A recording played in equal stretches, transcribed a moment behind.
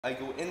I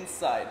go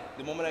inside.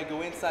 The moment I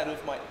go inside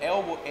with my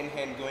elbow and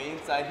hand going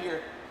inside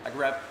here, I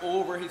grab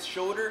over his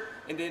shoulder,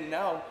 and then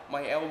now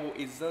my elbow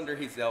is under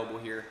his elbow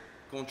here,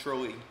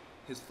 controlling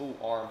his full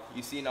arm.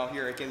 You see now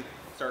here I can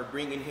start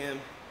bringing him.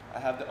 I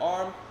have the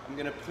arm, I'm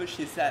gonna push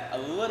his head a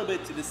little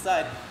bit to the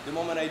side. The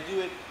moment I do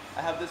it,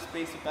 I have the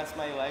space to pass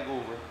my leg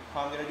over.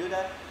 How I'm gonna do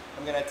that?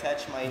 I'm gonna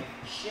attach my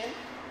shin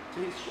to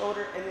his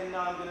shoulder, and then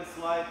now I'm gonna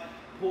slide,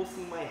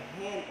 pulsing my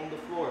hand on the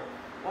floor.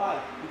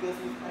 Why? Because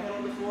with my hand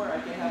on the floor, I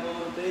can have a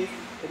little base.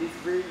 It is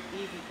very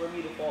easy for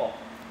me to fall.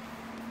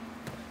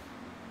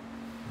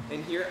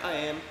 And here I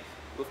am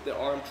with the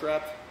arm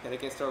trapped, and I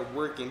can start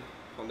working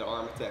on the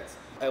arm attacks.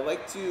 I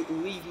like to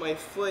leave my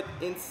foot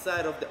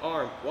inside of the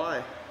arm.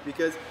 Why?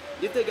 Because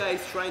if the guy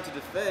is trying to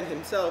defend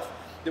himself,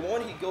 the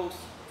moment he goes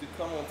to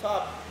come on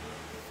top,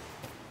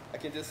 I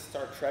can just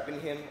start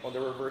trapping him on the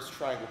reverse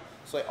triangle.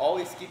 So I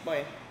always keep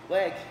my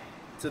leg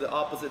to the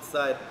opposite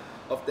side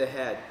of the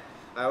head.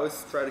 I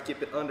always try to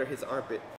keep it under his armpit.